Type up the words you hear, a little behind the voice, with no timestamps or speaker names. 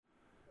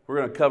We're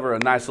going to cover a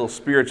nice little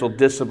spiritual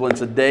discipline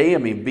today.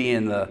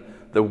 Being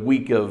the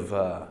week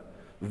of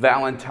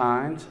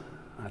Valentine's,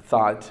 I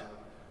thought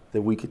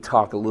that we could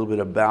talk a little bit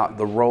about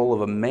the role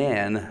of a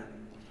man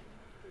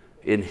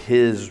in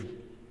his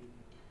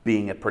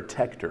being a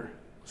protector.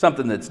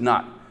 Something that's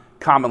not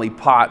commonly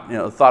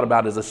thought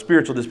about as a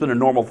spiritual discipline, a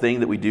normal thing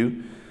that we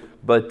do,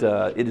 but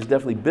it is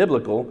definitely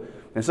biblical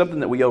and something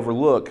that we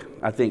overlook,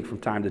 I think, from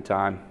time to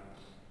time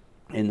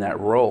in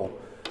that role.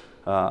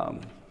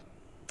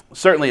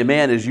 Certainly a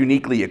man is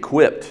uniquely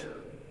equipped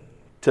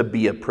to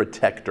be a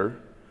protector.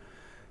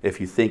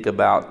 If you think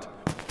about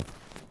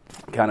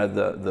kind of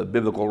the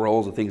biblical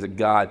roles of things that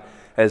God,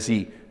 as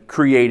he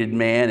created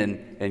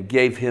man and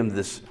gave him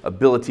this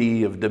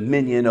ability of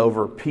dominion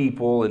over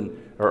people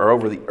or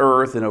over the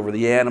earth and over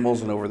the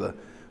animals and over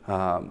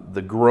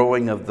the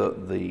growing of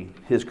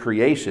his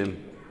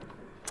creation,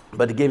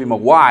 but he gave him a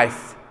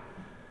wife,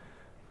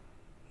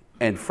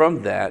 and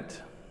from that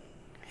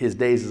his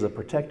days as a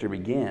protector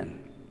began.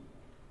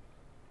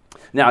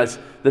 Now, it's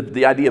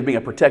the idea of being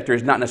a protector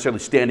is not necessarily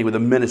standing with a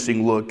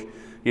menacing look,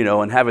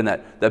 and having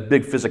that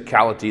big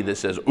physicality that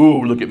says,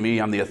 "Ooh, look at me,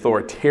 I'm the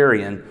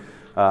authoritarian,"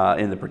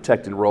 in the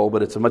protecting role.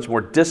 But it's a much more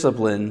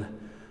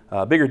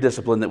bigger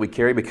discipline that we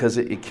carry because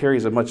it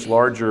carries a much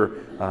larger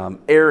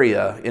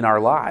area in our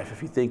life.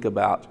 If you think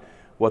about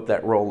what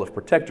that role of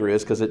protector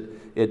is, because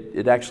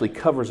it actually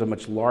covers a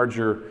much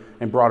larger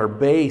and broader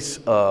base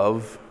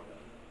of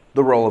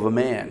the role of a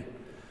man.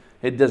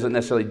 It doesn't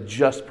necessarily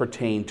just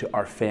pertain to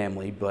our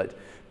family, but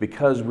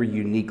because we're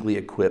uniquely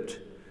equipped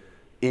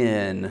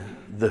in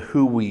the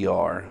who we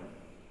are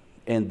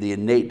and the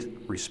innate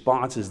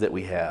responses that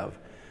we have,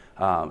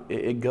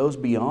 it goes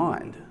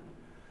beyond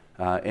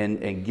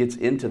and gets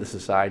into the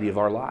society of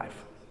our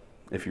life.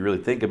 If you really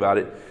think about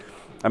it,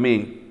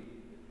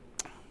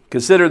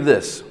 consider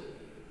this.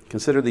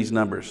 Consider these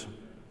numbers.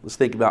 Let's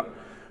think about,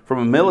 from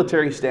a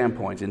military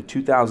standpoint, in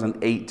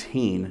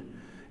 2018,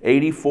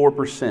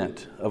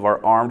 84% of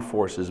our armed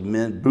forces,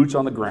 men, boots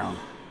on the ground,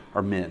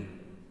 are men.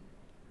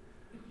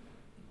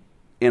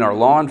 In our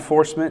law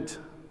enforcement,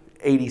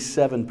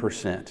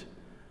 87%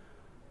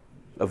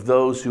 of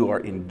those who are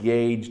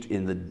engaged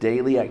in the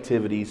daily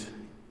activities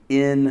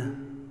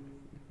in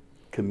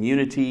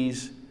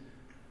communities,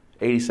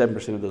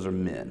 87% of those are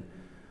men.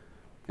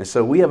 And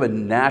so we have a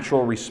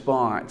natural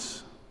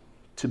response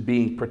to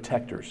being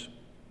protectors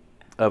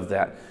of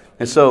that.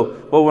 And so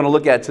what we want to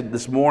look at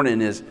this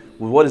morning is,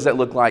 what does that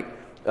look like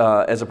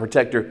as a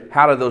protector?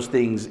 How do those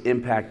things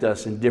impact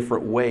us in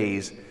different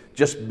ways,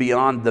 just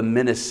beyond the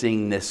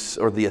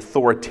menacingness or the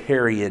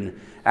authoritarian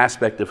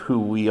aspect of who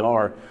we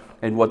are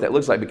and what that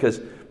looks like? Because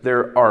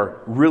there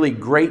are really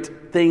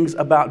great things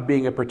about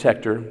being a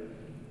protector,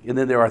 and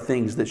then there are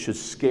things that should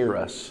scare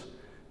us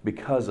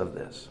because of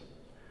this.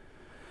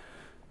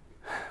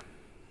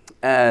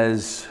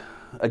 As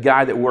a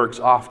guy that works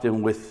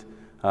often with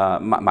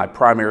my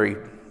primary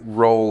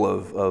role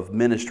of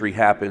ministry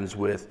happens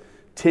with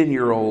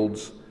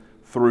 10-year-olds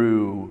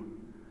through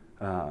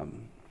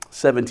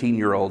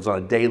 17-year-olds on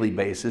a daily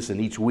basis,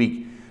 and each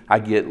week I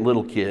get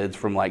little kids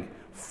from like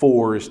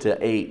 4s to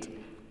 8.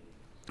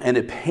 And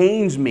it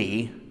pains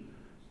me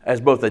as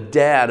both a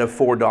dad of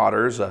 4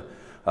 daughters, a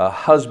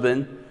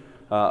husband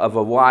of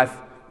a wife,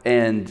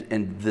 and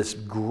this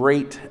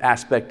great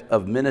aspect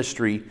of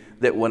ministry,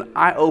 that when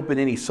I open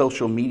any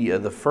social media,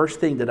 the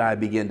first thing that I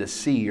begin to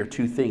see are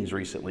 2 things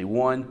recently.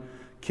 One,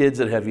 kids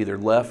that have either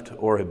left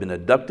or have been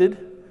abducted,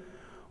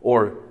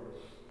 or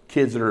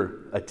kids that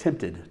are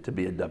attempted to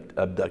be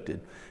abducted.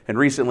 And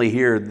recently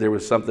here, there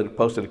was something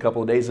posted a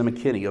couple of days in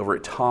McKinney over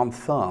at Tom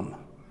Thumb.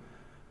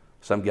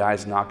 Some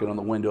guy's knocking on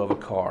the window of a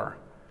car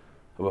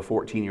of a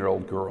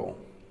 14-year-old girl.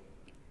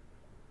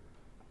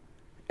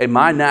 And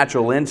my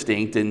natural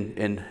instinct,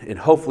 and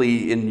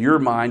hopefully in your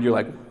mind, you're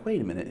like,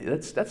 wait a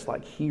minute, that's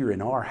like here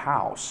in our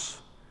house.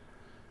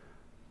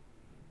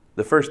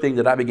 The first thing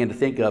that I begin to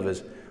think of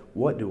is,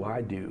 what do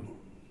I do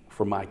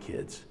for my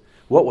kids?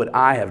 What would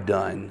I have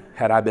done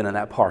had I been in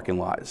that parking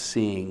lot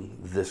seeing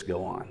this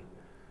go on?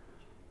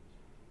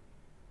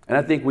 And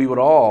I think we would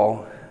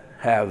all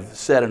have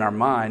said in our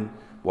mind,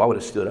 well, I would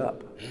have stood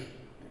up.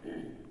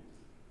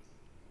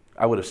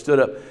 I would have stood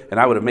up and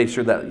I would have made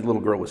sure that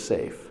little girl was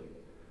safe.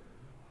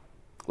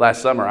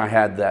 Last summer, I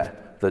had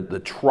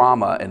the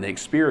trauma and the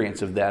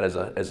experience of that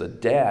as a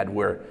dad,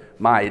 where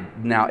my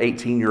now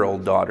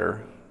 18-year-old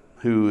daughter,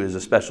 who is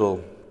a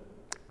special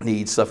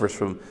needs, suffers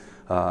from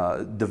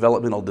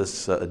developmental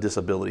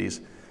disabilities,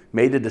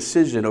 made a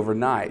decision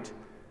overnight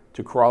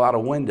to crawl out a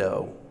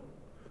window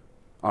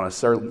on a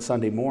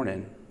Sunday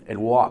morning and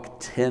walk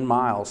 10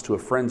 miles to a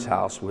friend's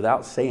house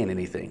without saying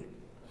anything.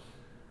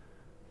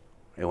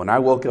 And when I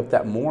woke up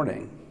that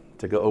morning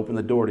to go open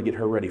the door to get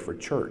her ready for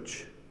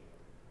church,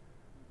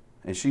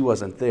 and she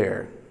wasn't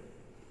there,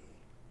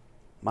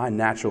 my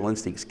natural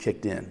instincts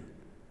kicked in.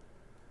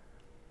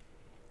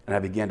 And I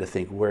began to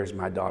think, where's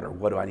my daughter?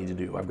 What do I need to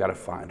do? I've got to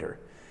find her.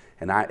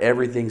 And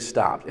everything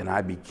stopped, and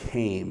I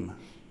became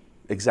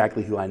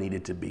exactly who I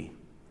needed to be.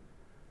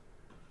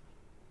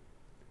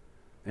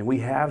 And we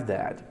have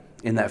that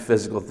in that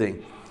physical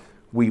thing.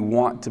 we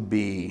want to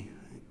be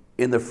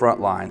in the front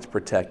lines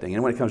protecting.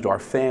 And when it comes to our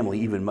family,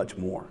 even much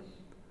more.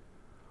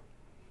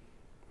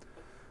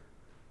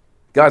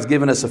 God's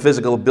given us a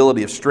physical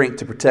ability of strength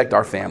to protect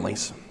our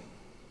families.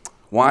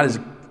 Why?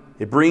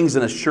 It brings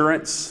an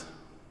assurance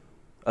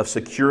of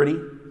security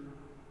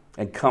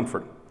and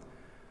comfort.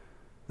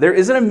 There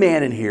isn't a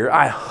man in here,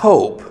 I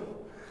hope,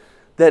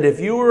 that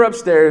if you were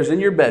upstairs in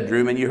your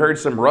bedroom and you heard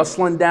some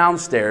rustling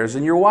downstairs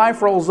and your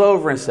wife rolls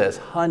over and says,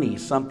 honey,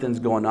 something's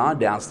going on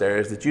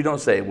downstairs, that you don't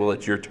say, well,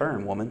 it's your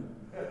turn, woman.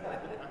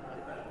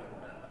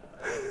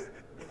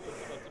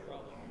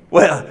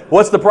 Well,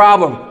 what's the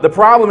problem? The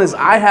problem is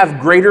I have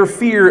greater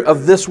fear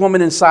of this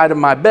woman inside of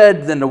my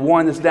bed than the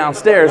one that's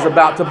downstairs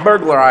about to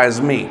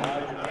burglarize me.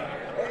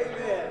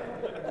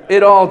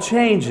 It all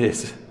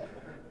changes,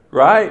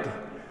 right?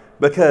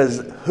 Because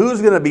who's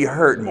going to be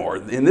hurt more?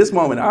 In this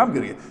moment,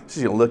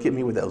 she's going to look at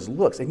me with those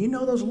looks. And you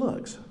know those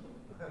looks.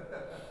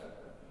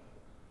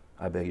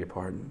 I beg your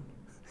pardon.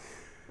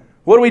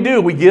 What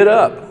do? We get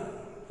up.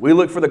 We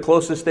look for the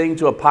closest thing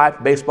to a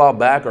pipe, baseball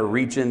bat, or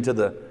reach into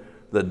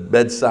the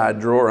bedside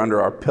drawer under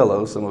our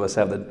pillow. Some of us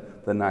have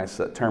the nice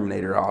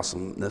Terminator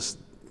awesomeness.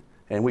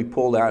 And we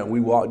pull out and we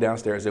walk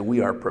downstairs and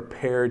we are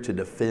prepared to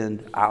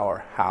defend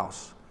our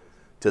house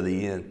to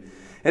the end.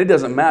 And it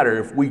doesn't matter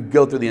if we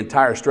go through the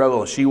entire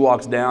struggle and she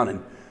walks down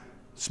and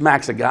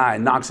smacks a guy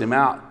and knocks him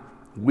out.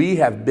 We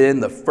have been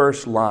the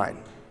first line.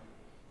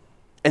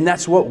 And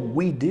that's what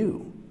we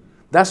do.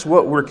 That's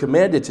what we're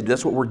commanded to do.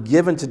 That's what we're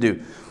given to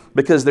do.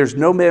 Because there's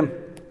no man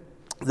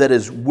that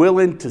is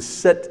willing to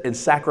sit and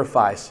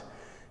sacrifice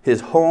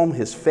his home,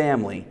 his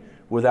family,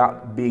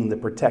 without being the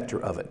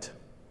protector of it.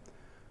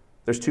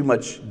 There's too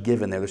much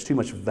given there. There's too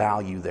much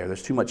value there.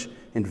 There's too much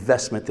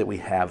investment that we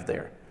have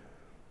there.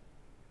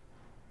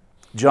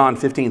 John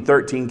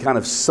 15:13 kind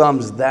of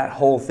sums that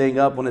whole thing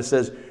up when it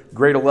says,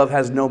 greater love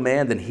has no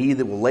man than he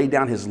that will lay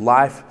down his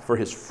life for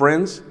his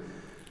friends.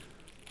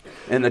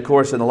 And of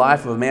course, in the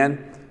life of a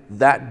man,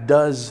 that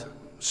does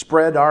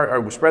spreads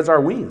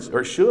our wings,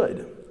 or it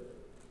should.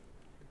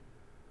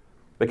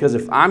 Because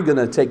if I'm going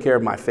to take care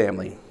of my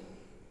family,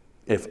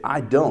 if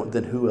I don't,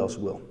 then who else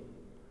will?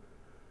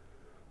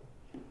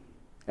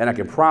 And I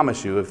can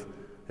promise you,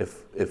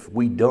 if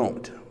we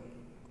don't,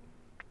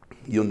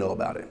 you'll know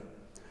about it.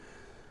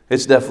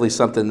 It's definitely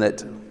something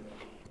that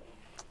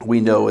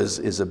we know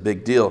is a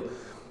big deal.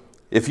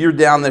 If you're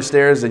down the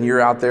stairs and you're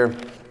out there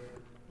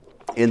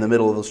in the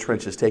middle of those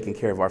trenches taking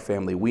care of our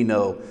family, we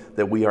know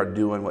that we are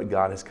doing what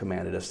God has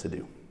commanded us to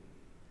do.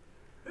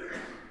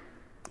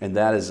 And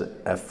that is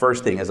a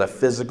first thing, as a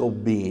physical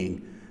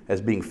being,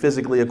 as being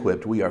physically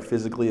equipped, we are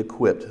physically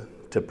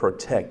equipped to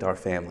protect our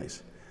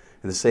families.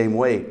 In the same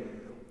way,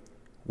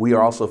 we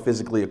are also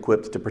physically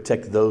equipped to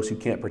protect those who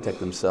can't protect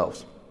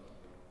themselves.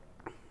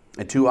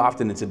 And too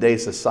often in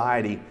today's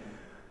society,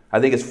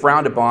 I think it's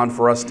frowned upon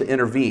for us to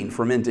intervene,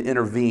 for men to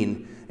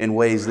intervene in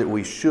ways that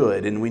we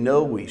should, and we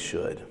know we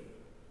should,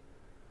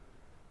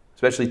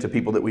 especially to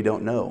people that we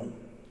don't know.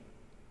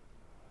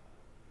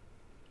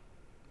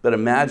 But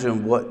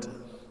imagine what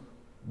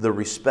the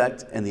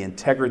respect and the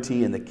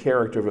integrity and the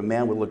character of a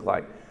man would look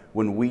like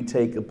when we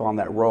take upon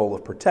that role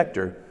of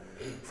protector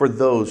for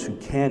those who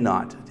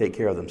cannot take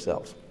care of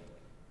themselves.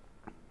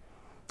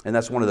 And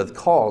that's one of the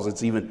calls.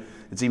 It's even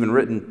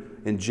written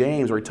in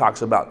James where he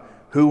talks about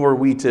who are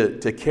we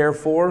to care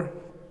for?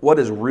 What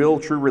does real,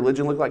 true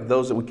religion look like?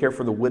 Those that would care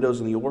for the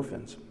widows and the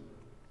orphans.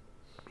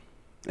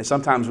 And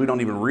sometimes we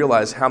don't even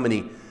realize how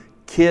many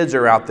kids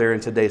are out there in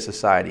today's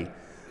society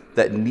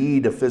that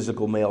need a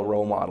physical male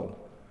role model,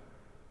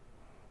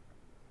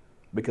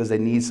 because they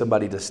need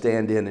somebody to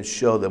stand in and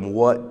show them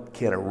what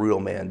can a real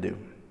man do.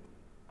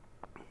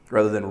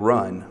 Rather than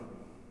run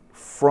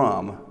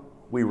from,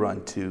 we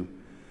run to.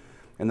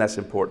 And that's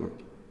important.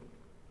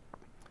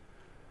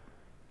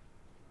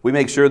 We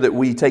make sure that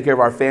we take care of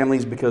our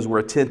families because we're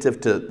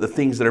attentive to the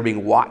things that are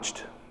being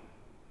watched.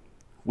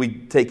 We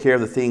take care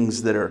of the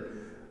things that are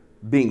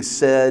being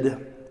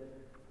said,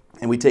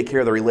 and we take care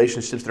of the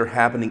relationships that are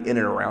happening in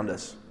and around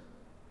us.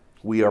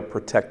 We are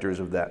protectors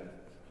of that.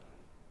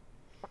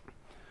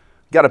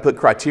 Got to put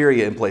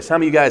criteria in place. How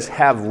many of you guys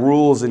have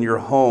rules in your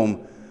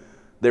home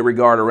that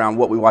regard around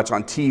what we watch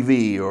on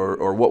TV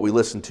or what we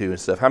listen to and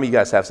stuff? How many of you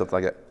guys have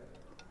something like that?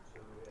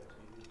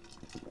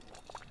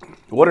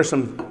 What are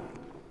some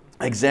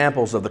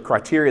examples of the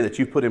criteria that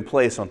you put in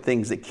place on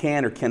things that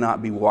can or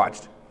cannot be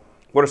watched?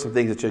 What are some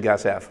things that you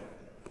guys have?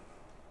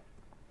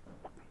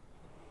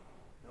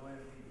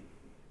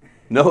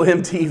 No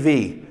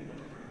MTV.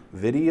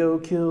 Video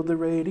killed the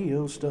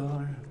radio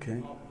star.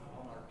 Okay.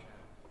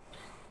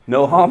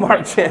 No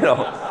Hallmark Channel.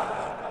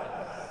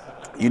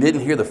 You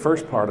didn't hear the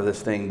first part of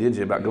this thing, did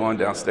you, about going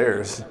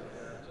downstairs?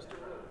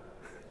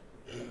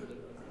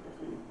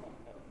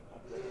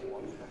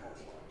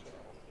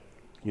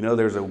 You know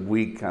there's a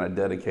week kind of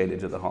dedicated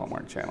to the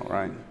Hallmark Channel,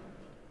 right?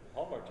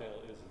 Hallmark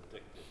Channel is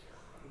addictive.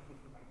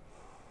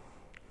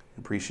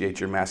 Appreciate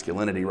your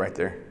masculinity right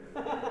there.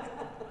 For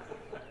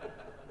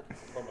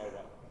my wife.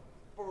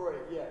 Right,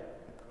 yeah.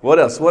 What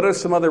else? What are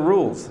some other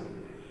rules?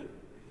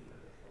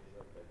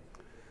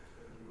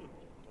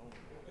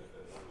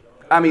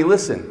 I mean,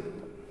 listen.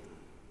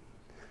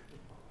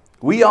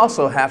 We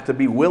also have to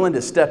be willing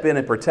to step in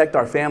and protect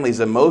our families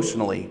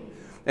emotionally.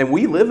 And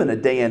we live in a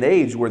day and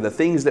age where the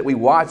things that we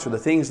watch or the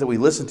things that we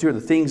listen to or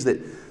the things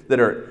that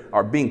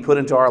are being put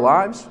into our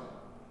lives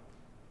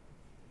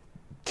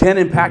can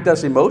impact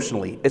us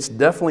emotionally. It's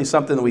definitely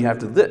something that we have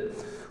to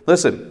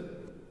listen.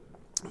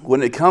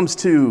 When it comes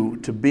to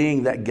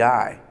being that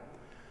guy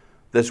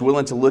that's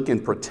willing to look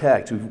and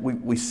protect,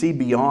 we see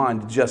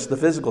beyond just the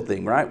physical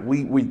thing, right?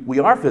 We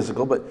are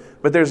physical,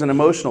 but there's an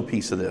emotional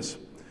piece of this.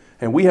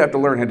 And we have to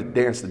learn how to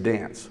dance the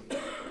dance.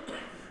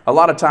 A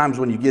lot of times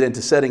when you get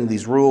into setting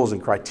these rules and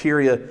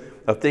criteria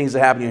of things that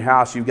happen in your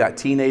house, you've got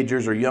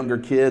teenagers or younger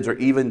kids, or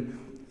even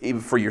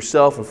for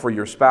yourself and for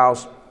your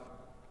spouse.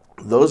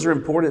 Those are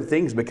important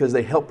things because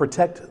they help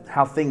protect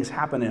how things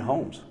happen in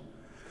homes.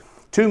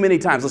 Too many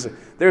times, listen,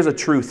 there's a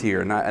truth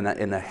here, and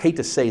I hate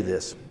to say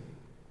this.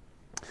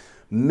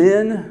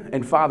 Men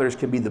and fathers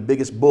can be the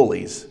biggest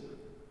bullies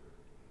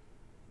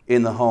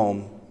in the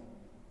home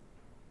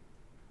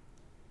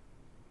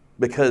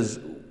because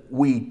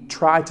we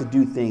try to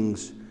do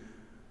things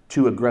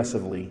too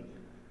aggressively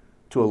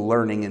to a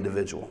learning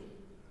individual.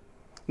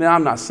 Now,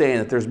 I'm not saying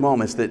that there's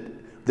moments that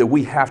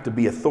we have to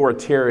be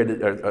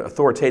authoritative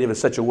in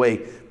such a way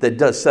that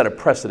does set a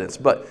precedence,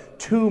 but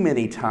too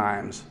many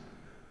times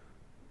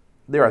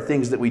there are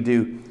things that we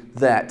do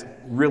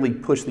that really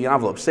push the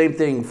envelope. Same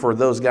thing for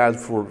those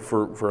guys,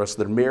 for us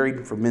that are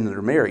married, for men that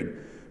are married.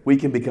 We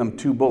can become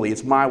too bully.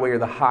 It's my way or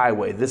the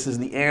highway. This is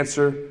the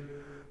answer.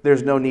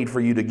 There's no need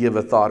for you to give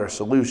a thought or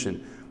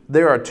solution.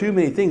 There are too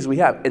many things we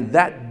have, and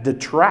that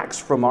detracts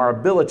from our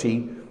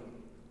ability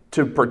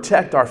to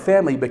protect our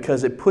family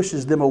because it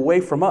pushes them away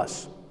from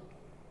us.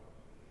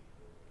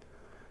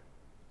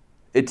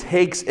 It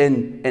takes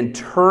and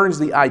turns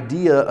the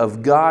idea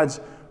of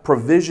God's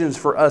provisions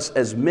for us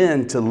as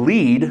men to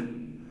lead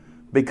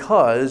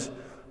because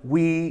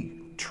we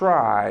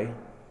try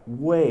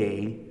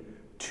way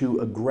too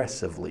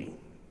aggressively.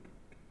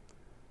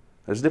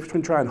 There's a difference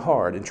between trying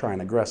hard and trying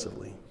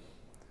aggressively.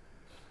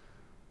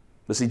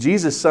 But see,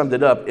 Jesus summed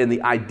it up in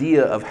the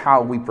idea of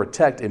how we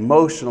protect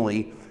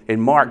emotionally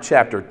in Mark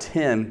chapter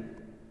 10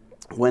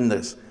 when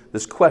this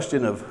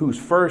question of who's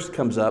first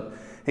comes up.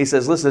 He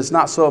says, listen, it's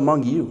not so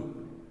among you.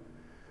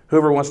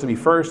 Whoever wants to be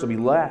first will be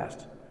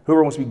last.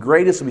 Whoever wants to be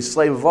greatest will be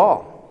slave of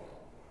all.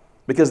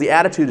 Because the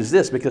attitude is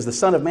this, because the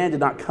Son of Man did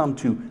not come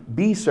to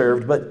be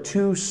served, but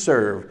to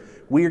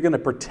serve. We are going to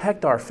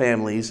protect our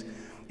families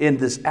in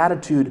this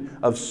attitude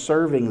of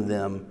serving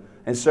them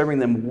and serving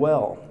them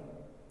well.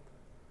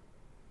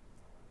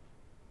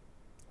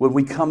 When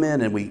we come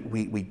in and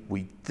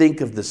we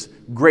think of this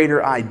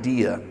greater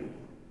idea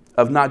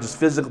of not just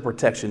physical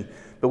protection,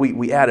 but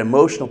we add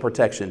emotional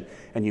protection,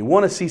 and you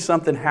want to see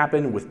something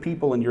happen with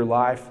people in your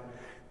life,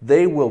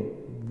 they will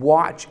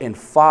watch and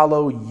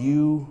follow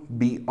you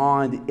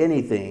beyond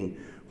anything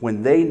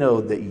when they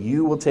know that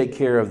you will take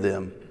care of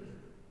them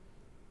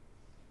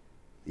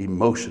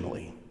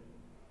emotionally,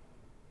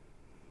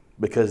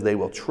 because they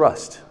will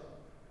trust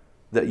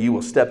that you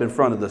will step in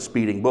front of the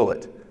speeding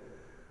bullet.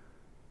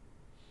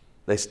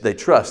 They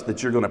trust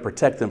that you're going to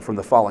protect them from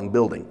the falling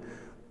building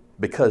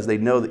because they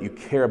know that you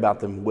care about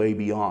them way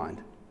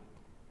beyond.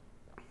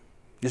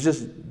 It's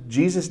just,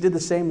 Jesus did the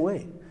same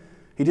way.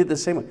 He did the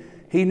same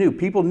way.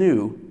 People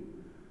knew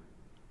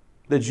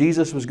that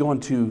Jesus was going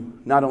to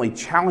not only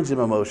challenge them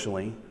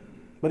emotionally,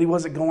 but he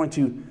wasn't going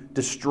to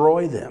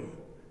destroy them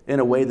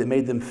in a way that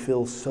made them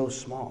feel so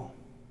small.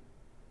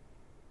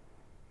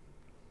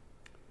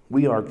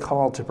 We are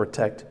called to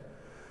protect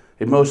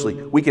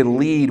emotionally. We can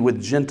lead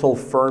with gentle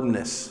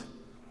firmness.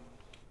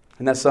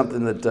 And that's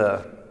something that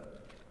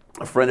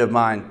a friend of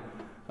mine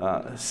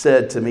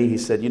said to me. He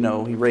said, he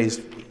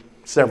raised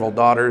several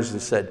daughters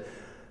and said,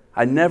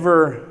 I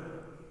never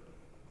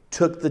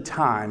took the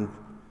time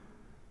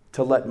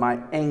to let my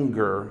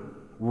anger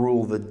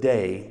rule the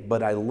day,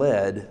 but I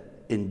led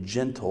in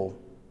gentle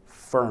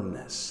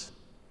firmness.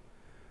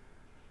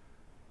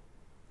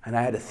 And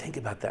I had to think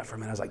about that for a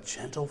minute. I was like,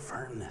 gentle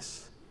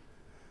firmness.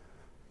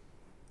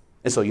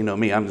 And so,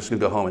 me, I'm just going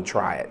to go home and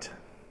try it.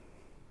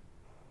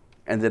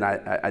 And then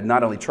I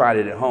not only tried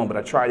it at home, but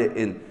I tried it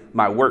in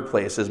my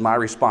workplace as my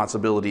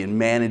responsibility in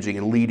managing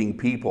and leading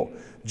people.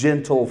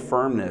 Gentle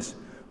firmness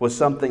was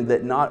something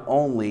that not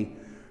only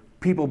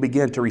people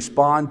began to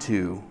respond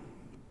to,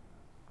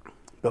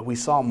 but we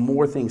saw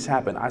more things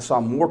happen. I saw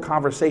more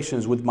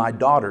conversations with my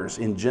daughters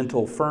in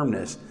gentle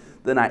firmness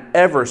than I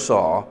ever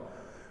saw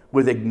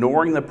with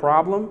ignoring the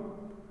problem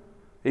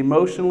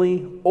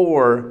emotionally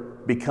or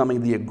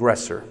becoming the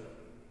aggressor.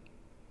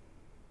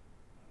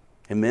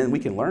 And men, we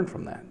can learn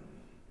from that.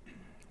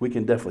 We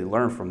can definitely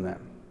learn from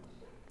that.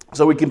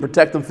 So we can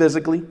protect them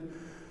physically.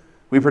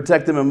 We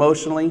protect them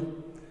emotionally.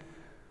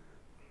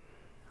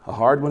 A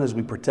hard one is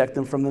we protect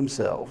them from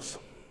themselves.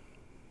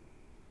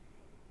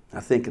 Now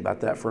think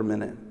about that for a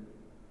minute.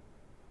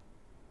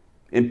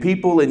 In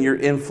people in your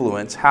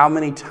influence, how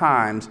many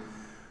times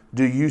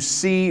do you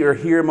see or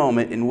hear a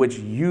moment in which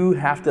you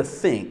have to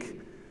think,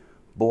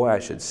 boy, I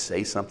should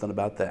say something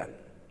about that?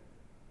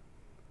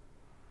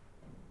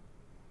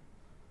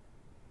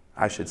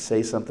 I should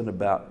say something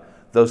about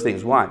those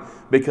things. Why?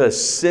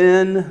 Because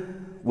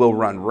sin will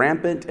run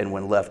rampant, and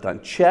when left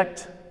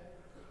unchecked,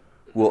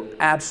 will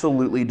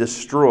absolutely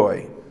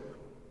destroy.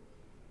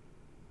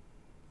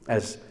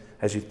 As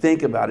you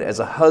think about it, as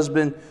a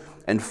husband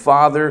and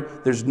father,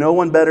 there's no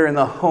one better in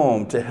the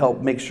home to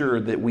help make sure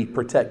that we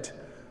protect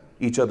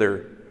each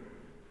other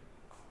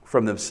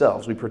from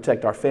themselves. We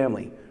protect our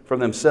family from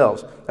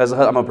themselves. As a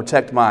husband, I'm going to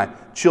protect my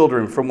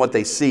children from what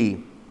they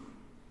see.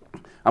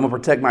 I'm going to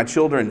protect my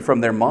children from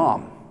their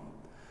mom.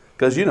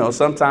 Because,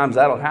 sometimes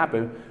that'll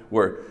happen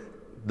where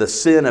the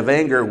sin of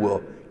anger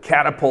will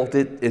catapult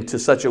it into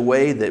such a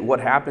way that what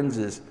happens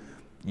is,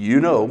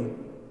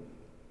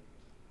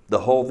 the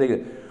whole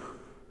thing,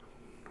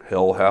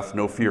 hell hath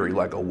no fury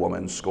like a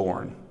woman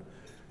scorned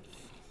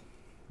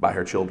by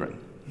her children.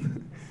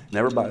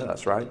 Never by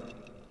us, right?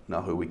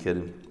 No, who are we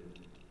kidding?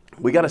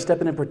 We got to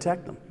step in and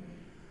protect them.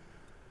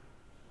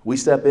 We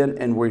step in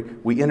and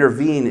we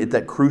intervene at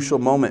that crucial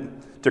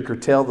moment to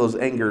curtail those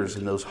angers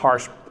and those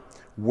harsh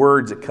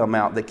words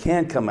that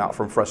can come out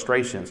from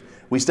frustrations.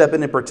 We step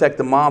in and protect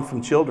the mom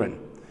from children.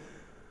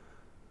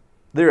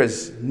 There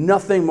is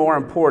nothing more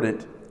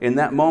important in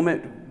that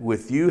moment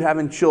with you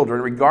having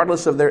children,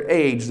 regardless of their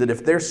age, that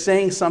if they're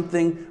saying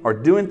something or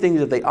doing things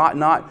that they ought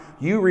not,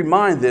 you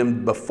remind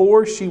them,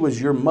 before she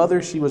was your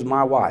mother, she was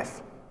my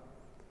wife.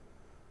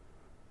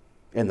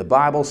 And the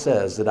Bible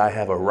says that I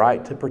have a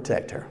right to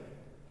protect her.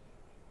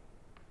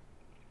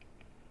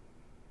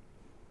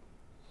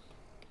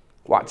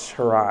 Watch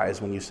her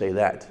eyes when you say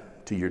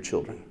that to your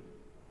children.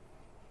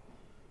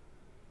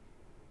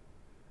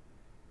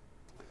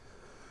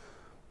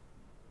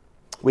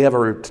 We have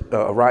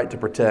a right to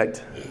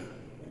protect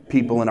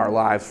people in our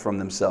lives from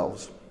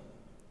themselves.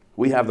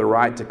 We have the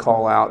right to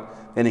call out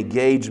and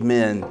engage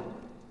men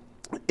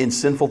in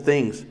sinful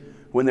things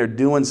when they're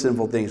doing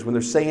sinful things, when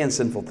they're saying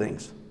sinful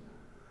things.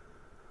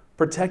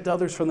 Protect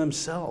others from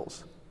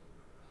themselves.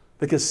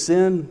 Because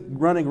sin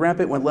running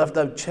rampant when left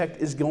unchecked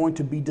is going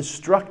to be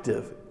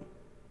destructive.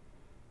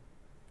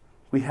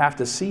 We have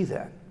to see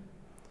that.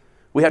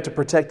 We have to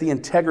protect the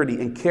integrity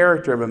and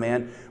character of a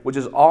man, which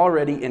is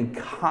already in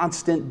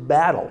constant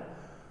battle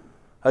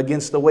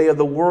against the way of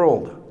the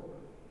world.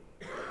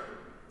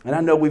 And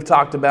I know we've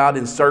talked about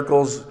in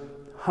circles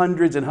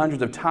hundreds and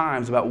hundreds of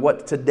times about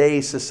what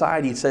today's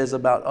society says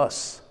about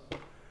us.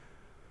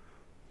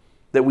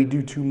 That we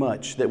do too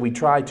much, that we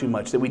try too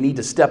much, that we need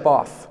to step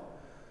off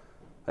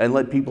and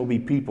let people be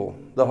people.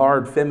 The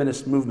hard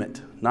feminist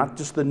movement, not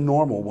just the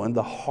normal one,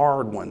 the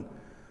hard one,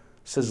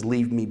 says,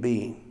 leave me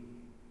be.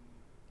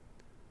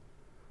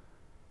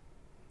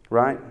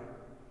 Right?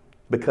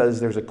 Because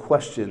there's a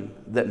question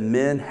that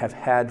men have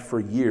had for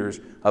years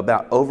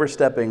about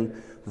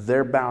overstepping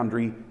their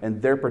boundary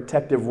and their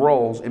protective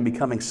roles and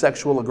becoming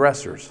sexual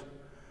aggressors,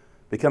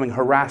 becoming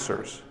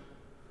harassers.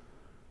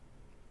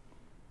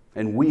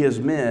 And we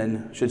as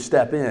men should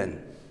step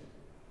in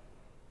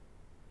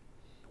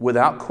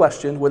without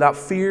question, without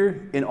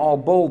fear, in all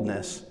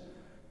boldness,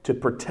 to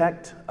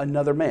protect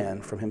another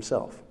man from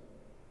himself.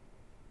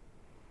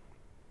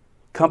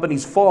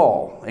 Companies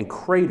fall and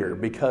crater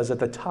because at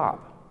the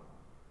top,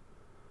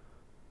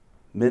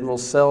 men will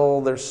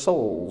sell their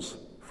souls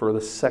for the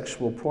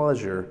sexual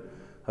pleasure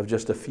of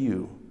just a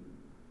few.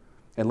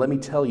 And let me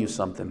tell you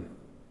something.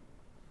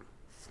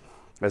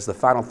 As the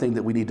final thing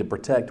that we need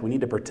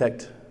to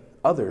protect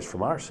others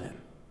from our sin.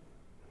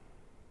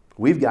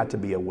 We've got to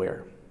be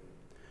aware.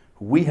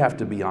 We have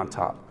to be on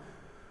top.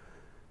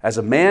 As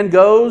a man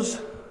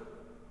goes,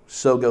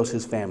 so goes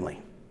his family.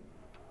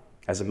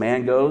 As a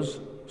man goes,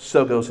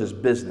 so goes his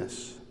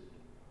business.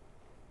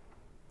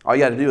 All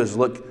you got to do is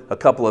look a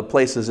couple of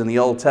places in the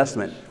Old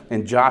Testament.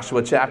 In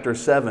Joshua chapter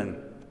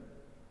 7,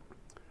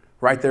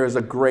 right there is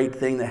a great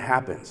thing that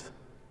happens.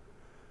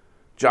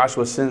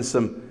 Joshua sends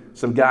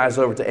some guys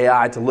over to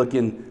Ai to look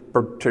in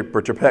to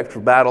prepare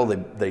for battle.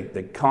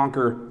 They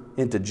conquer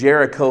into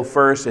Jericho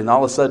first, and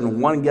all of a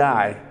sudden one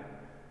guy,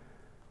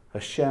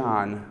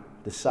 Achan,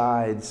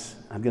 decides,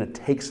 I'm going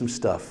to take some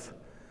stuff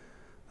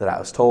that I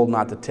was told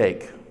not to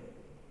take.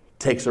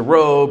 Takes a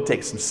robe,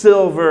 takes some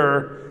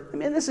silver. I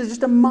mean, this is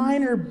just a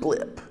minor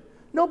blip.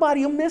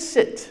 Nobody will miss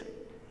it.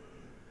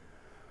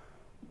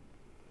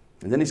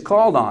 And then he's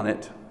called on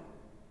it.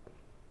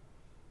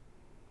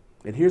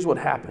 And here's what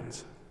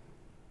happens.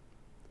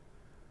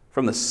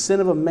 From the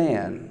sin of a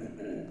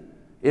man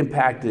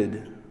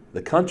impacted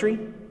the country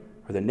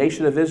or the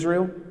nation of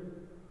Israel,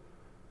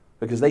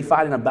 because they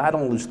fight in a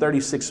battle and lose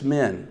 36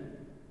 men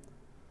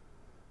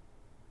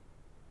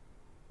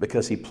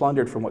because he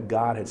plundered from what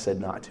God had said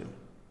not to.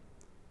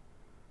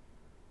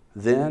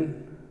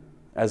 Then,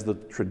 as the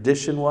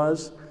tradition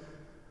was,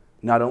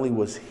 not only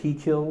was he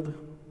killed,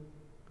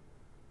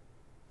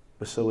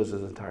 but so was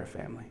his entire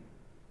family.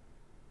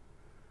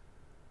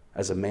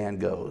 As a man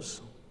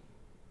goes,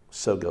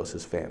 so goes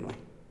his family.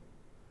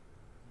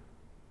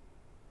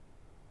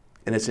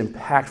 And it's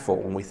impactful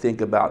when we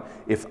think about,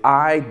 if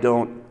I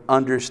don't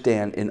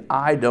understand and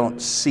I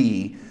don't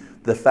see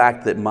the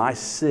fact that my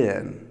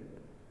sin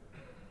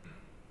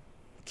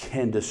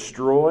can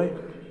destroy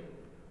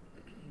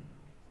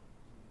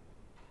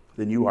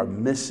then you are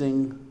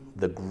missing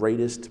the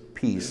greatest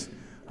piece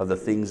of the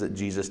things that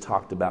Jesus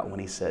talked about when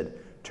he said,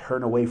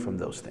 turn away from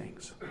those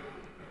things.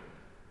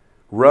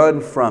 Run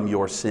from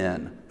your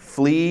sin.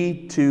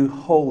 Flee to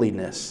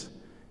holiness.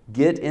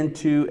 Get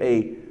into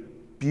a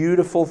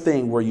beautiful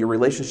thing where your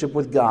relationship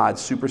with God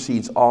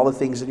supersedes all the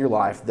things in your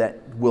life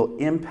that will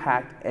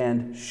impact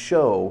and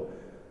show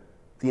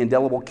the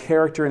indelible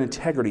character and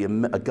integrity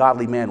a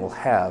godly man will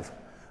have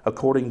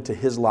according to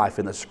his life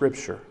in the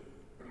Scripture.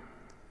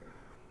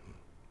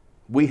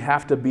 We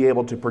have to be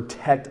able to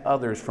protect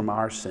others from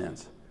our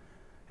sins.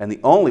 And the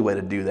only way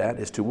to do that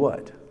is to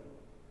what?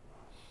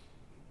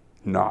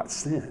 Not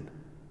sin.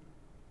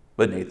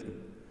 But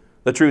Nathan,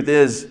 the truth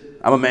is,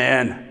 I'm a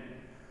man.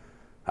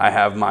 I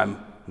have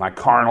my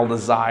carnal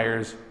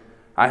desires.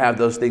 I have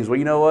those things. Well,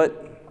 you know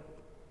what?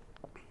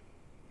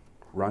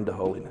 Run to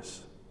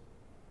holiness.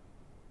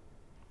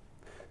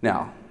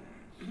 Now,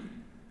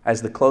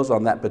 as the close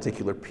on that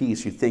particular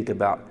piece, you think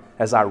about,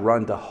 as I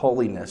run to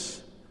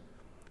holiness,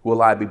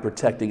 will I be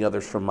protecting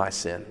others from my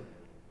sin?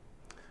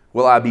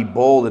 Will I be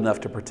bold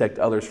enough to protect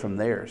others from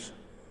theirs?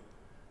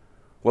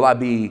 Will I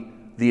be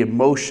the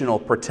emotional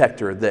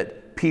protector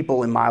that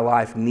people in my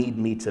life need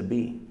me to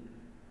be?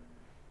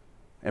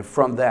 And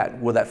from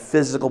that, will that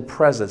physical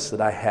presence that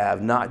I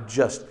have not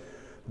just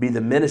be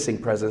the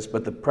menacing presence,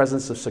 but the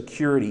presence of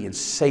security and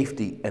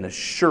safety and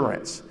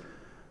assurance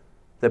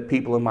that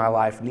people in my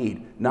life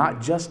need?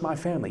 Not just my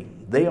family.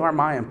 They are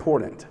my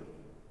important.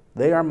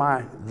 They are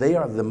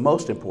the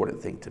most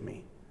important thing to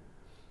me.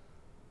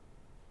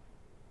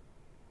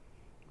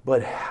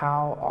 But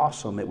how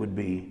awesome it would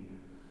be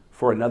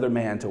for another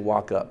man to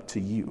walk up to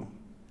you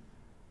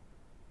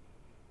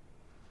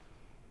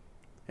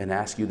and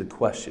ask you the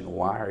question,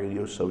 why are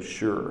you so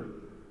sure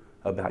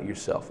about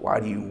yourself? Why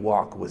do you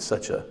walk with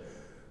such a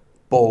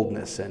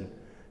boldness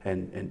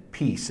and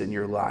peace in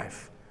your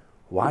life?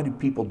 Why do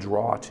people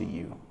draw to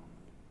you?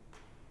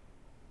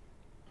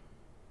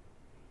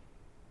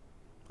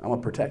 I'm a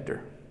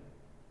protector.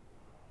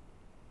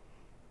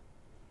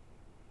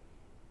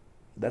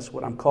 That's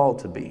what I'm called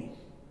to be.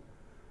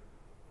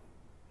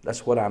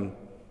 That's what I'm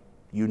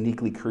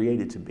uniquely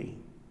created to be.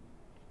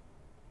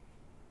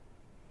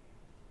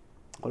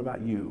 What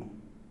about you?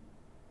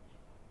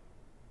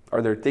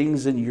 Are there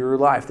things in your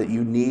life that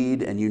you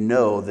need and you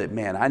know that,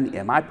 man,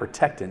 am I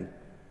protecting?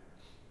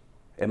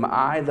 Am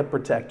I the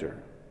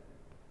protector?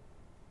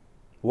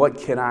 What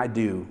can I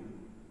do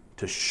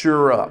to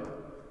shore up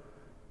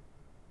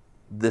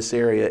this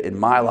area in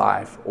my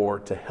life or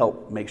to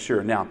help make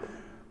sure? Now,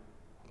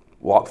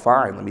 walk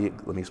fine. Let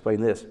me explain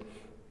this.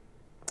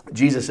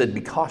 Jesus said,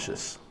 be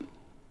cautious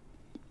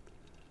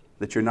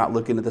that you're not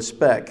looking at the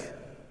speck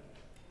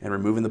and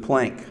removing the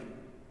plank.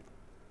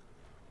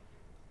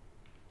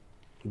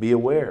 Be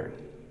aware.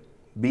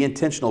 Be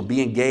intentional.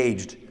 Be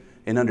engaged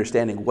in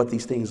understanding what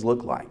these things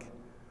look like.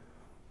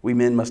 We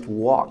men must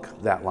walk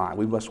that line.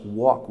 We must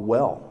walk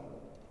well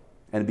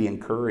and be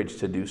encouraged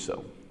to do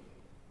so.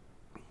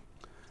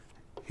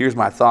 Here's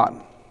my thought.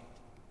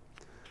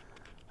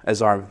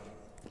 As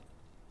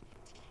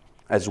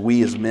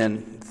we as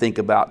men think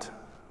about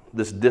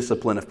this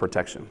discipline of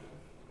protection,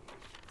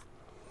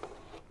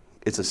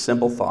 it's a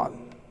simple thought.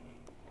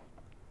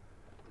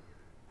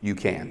 You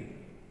can.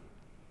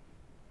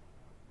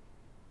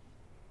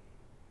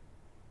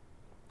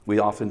 We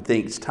often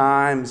think it's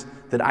times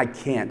that I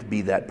can't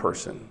be that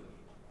person.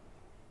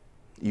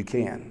 You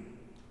can.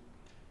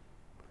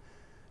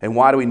 And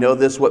why do we know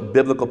this? What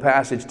biblical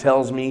passage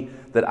tells me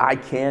that I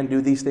can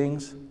do these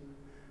things?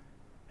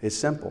 It's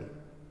simple.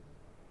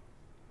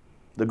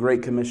 The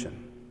Great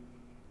Commission.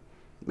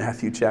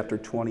 Matthew chapter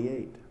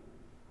 28.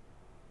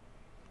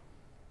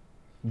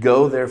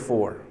 Go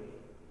therefore,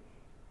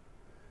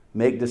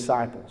 make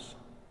disciples,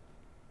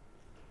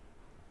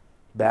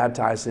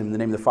 baptize them in the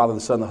name of the Father, the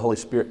Son, and the Holy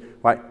Spirit,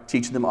 right?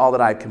 Teaching them all that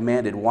I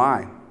commanded.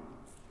 Why?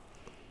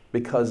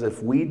 Because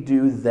if we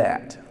do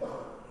that,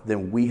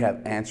 then we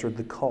have answered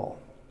the call,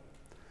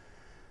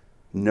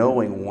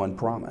 knowing one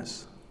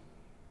promise,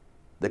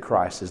 that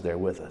Christ is there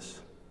with us.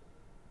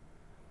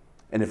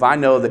 And if I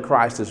know that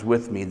Christ is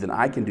with me, then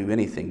I can do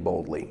anything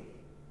boldly.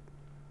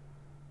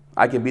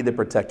 I can be the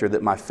protector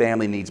that my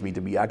family needs me to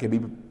be. I can be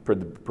the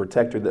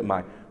protector that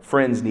my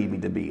friends need me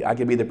to be. I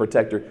can be the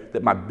protector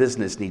that my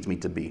business needs me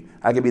to be.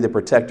 I can be the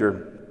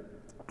protector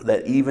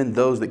that even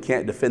those that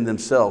can't defend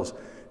themselves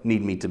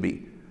need me to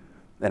be.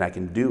 And I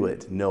can do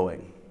it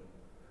knowing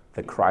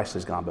that Christ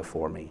has gone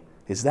before me.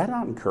 Is that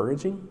not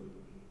encouraging?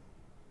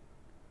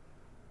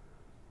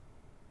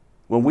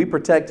 When we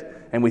protect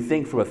and we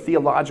think from a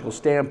theological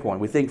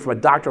standpoint, we think from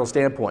a doctrinal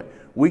standpoint,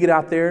 we get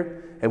out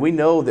there and we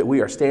know that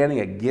we are standing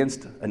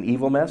against an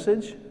evil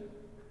message,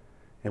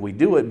 and we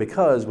do it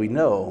because we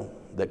know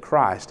that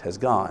Christ has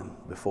gone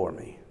before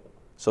me.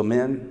 So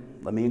men,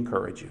 let me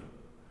encourage you.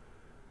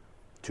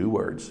 2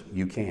 words,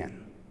 you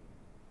can.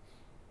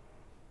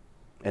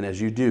 And as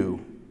you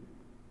do,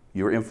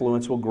 your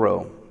influence will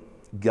grow.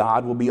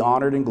 God will be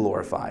honored and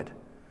glorified.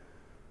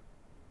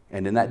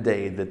 And in that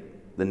day, the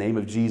name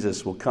of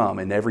Jesus will come,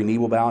 and every knee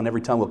will bow and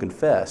every tongue will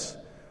confess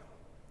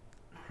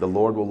the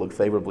Lord will look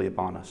favorably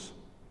upon us.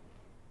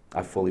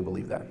 I fully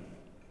believe that.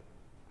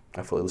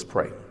 Let's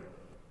pray.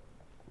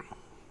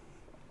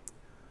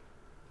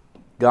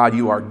 God,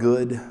 you are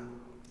good,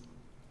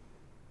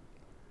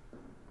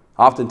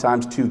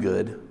 oftentimes too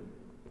good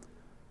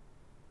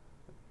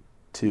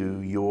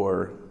to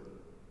your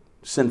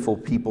sinful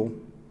people.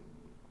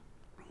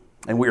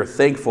 And we are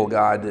thankful,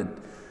 God,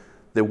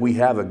 that we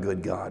have a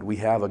good God. We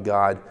have a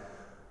God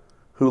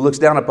who looks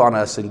down upon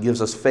us and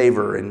gives us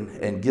favor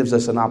and gives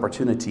us an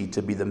opportunity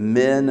to be the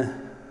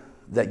men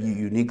that you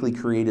uniquely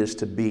created us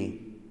to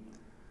be.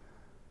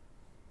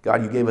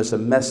 God, you gave us a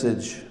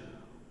message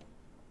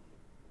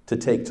to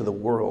take to the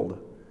world,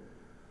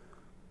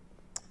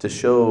 to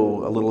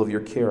show a little of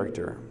your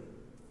character.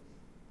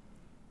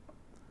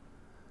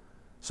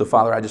 So,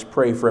 Father, I just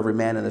pray for every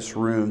man in this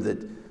room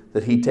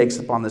that he takes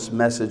upon this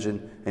message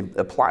and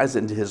applies it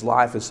into his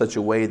life in such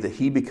a way that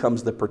he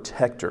becomes the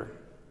protector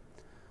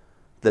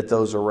that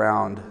those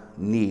around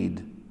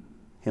need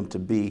him to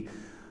be.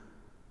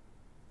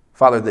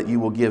 Father, that you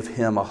will give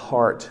him a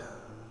heart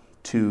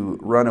to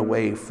run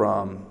away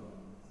from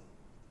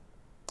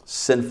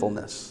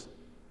sinfulness,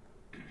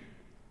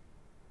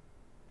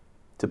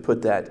 to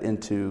put that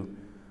into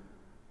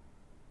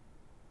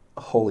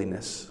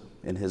holiness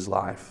in his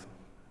life.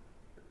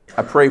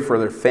 I pray for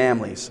their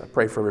families. I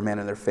pray for every man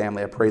in their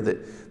family. I pray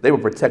that they will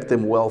protect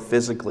them well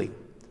physically,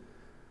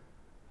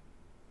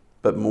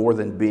 but more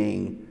than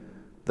being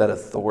that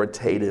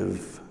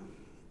authoritative,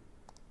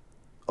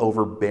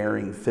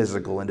 overbearing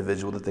physical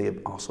individual, that they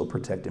also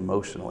protect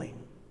emotionally.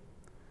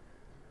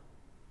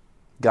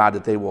 God,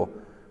 that they will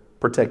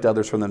protect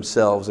others from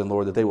themselves, and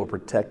Lord, that they will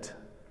protect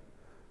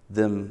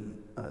them,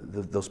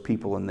 those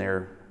people in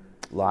their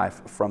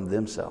life from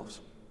themselves.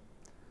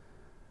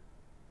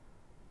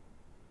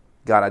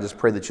 God, I just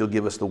pray that you'll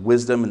give us the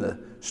wisdom and the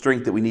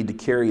strength that we need to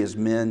carry as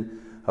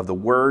men of the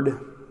Word,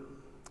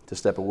 to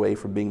step away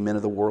from being men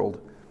of the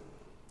world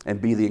and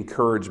be the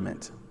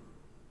encouragement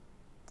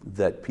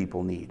that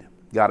people need.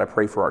 God, I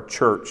pray for our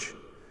church,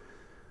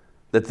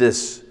 that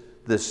this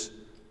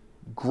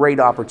great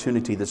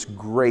opportunity, this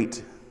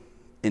great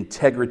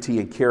integrity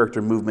and character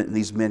movement in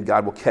these men,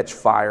 God, will catch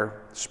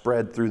fire,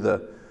 spread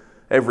through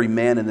every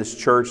man in this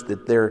church,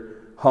 that their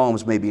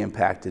homes may be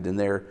impacted and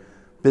their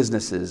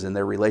businesses and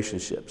their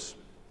relationships.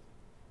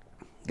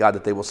 God,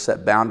 that they will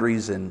set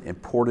boundaries and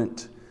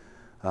important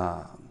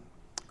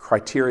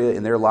criteria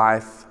in their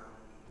life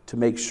to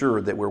make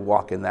sure that we're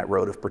walking that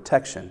road of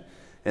protection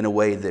in a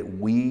way that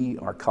we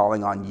are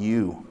calling on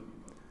you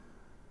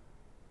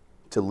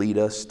to lead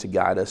us, to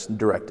guide us, and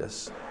direct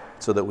us,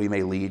 so that we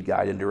may lead,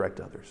 guide, and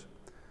direct others.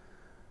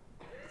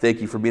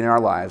 Thank you for being in our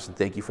lives, and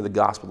thank you for the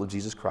gospel of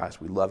Jesus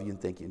Christ. We love you and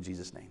thank you in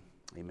Jesus' name.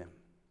 Amen.